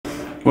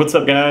What's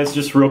up guys,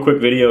 just a real quick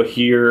video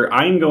here.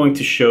 I'm going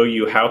to show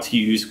you how to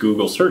use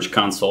Google Search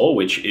Console,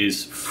 which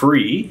is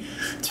free,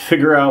 to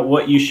figure out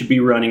what you should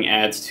be running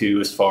ads to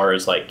as far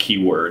as like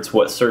keywords,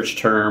 what search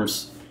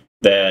terms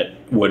that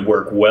would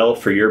work well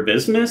for your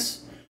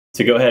business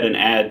to go ahead and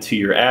add to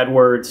your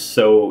AdWords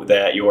so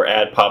that your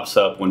ad pops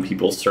up when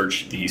people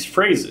search these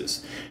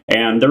phrases.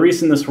 And the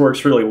reason this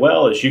works really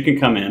well is you can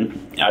come in,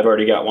 I've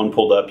already got one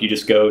pulled up, you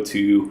just go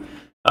to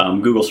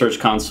Google Search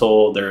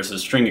Console. There's a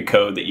string of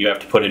code that you have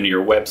to put into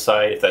your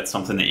website. If that's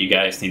something that you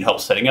guys need help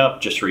setting up,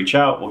 just reach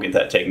out. We'll get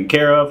that taken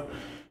care of.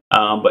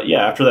 But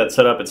yeah, after that's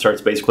set up, it starts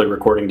basically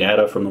recording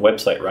data from the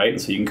website, right? And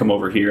so you can come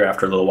over here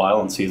after a little while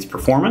and see its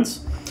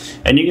performance.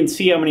 And you can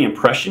see how many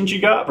impressions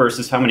you got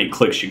versus how many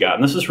clicks you got.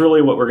 And this is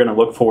really what we're going to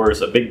look for, is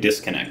a big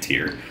disconnect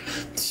here.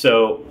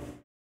 So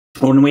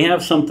when we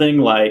have something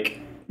like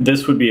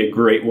this, would be a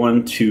great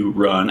one to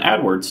run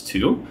AdWords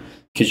to,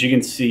 because you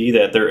can see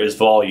that there is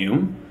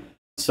volume.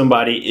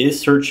 Somebody is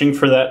searching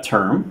for that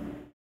term,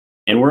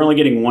 and we're only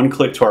getting one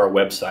click to our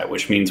website,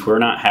 which means we're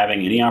not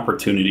having any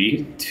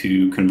opportunity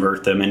to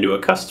convert them into a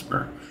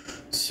customer.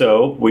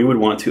 So we would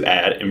want to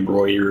add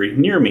embroidery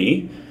near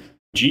me,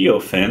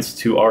 geofence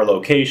to our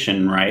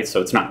location, right? So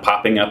it's not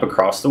popping up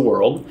across the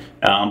world,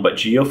 but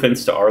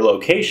geofence to our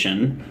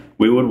location.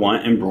 We would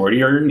want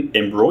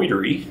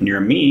embroidery near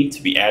me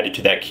to be added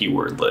to that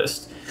keyword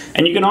list.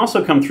 And you can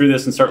also come through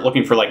this and start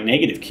looking for like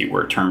negative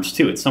keyword terms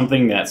too. It's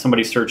something that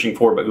somebody's searching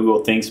for, but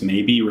Google thinks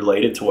may be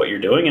related to what you're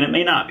doing, and it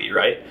may not be,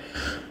 right?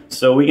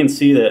 So we can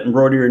see that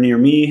embroidery near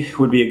me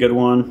would be a good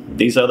one.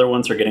 These other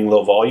ones are getting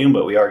low volume,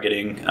 but we are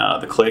getting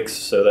the clicks,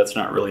 so that's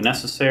not really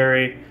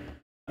necessary.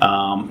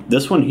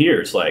 This one here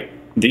is like,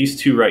 these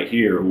two right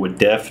here would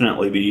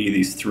definitely be,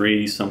 these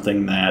three,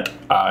 something that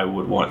I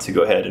would want to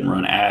go ahead and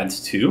run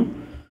ads to.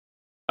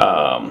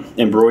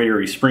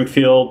 Embroidery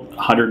Springfield,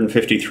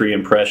 153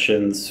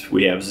 impressions.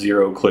 We have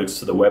 0 clicks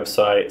to the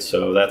website,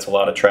 so that's a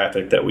lot of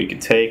traffic that we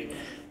could take.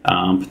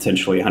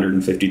 Potentially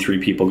 153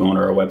 people going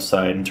to our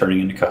website and turning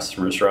into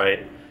customers,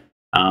 right?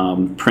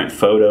 Print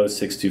Photos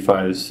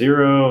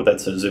 6250,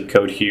 that's a zip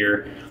code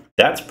here.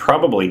 That's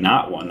probably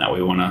not one that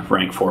we want to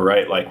rank for,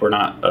 right? Like, we're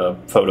not a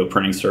photo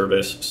printing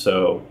service,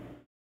 so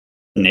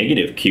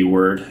negative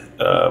keyword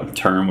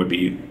term would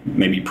be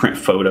maybe print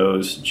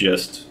photos,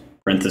 just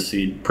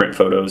parentheses, print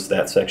photos,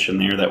 that section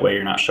there. That way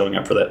you're not showing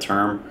up for that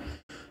term.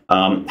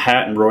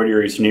 Hat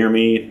embroideries near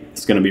me,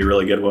 it's going to be a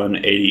really good one.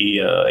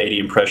 80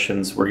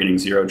 impressions. We're getting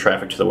 0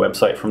 traffic to the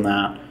website from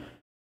that.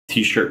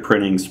 T-shirt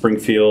printing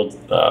Springfield,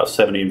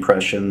 70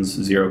 impressions,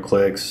 0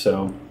 clicks.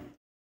 So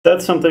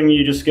that's something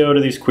you just go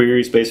to these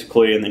queries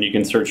basically, and then you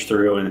can search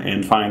through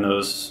and find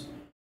those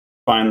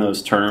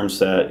terms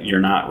that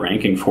you're not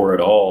ranking for at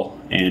all,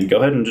 and go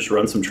ahead and just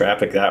run some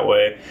traffic that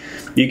way.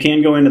 You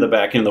can go into the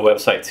back end of the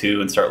website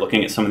too and start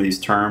looking at some of these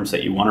terms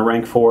that you want to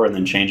rank for, and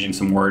then changing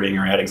some wording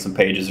or adding some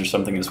pages or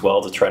something as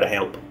well to try to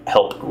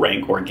help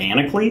rank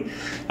organically.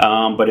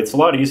 But it's a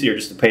lot easier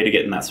just to pay to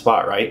get in that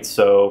spot, right?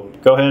 So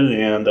go ahead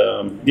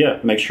and yeah,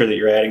 make sure that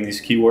you're adding these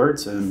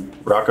keywords and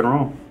rock and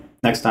roll.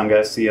 Next time,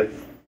 guys, see ya.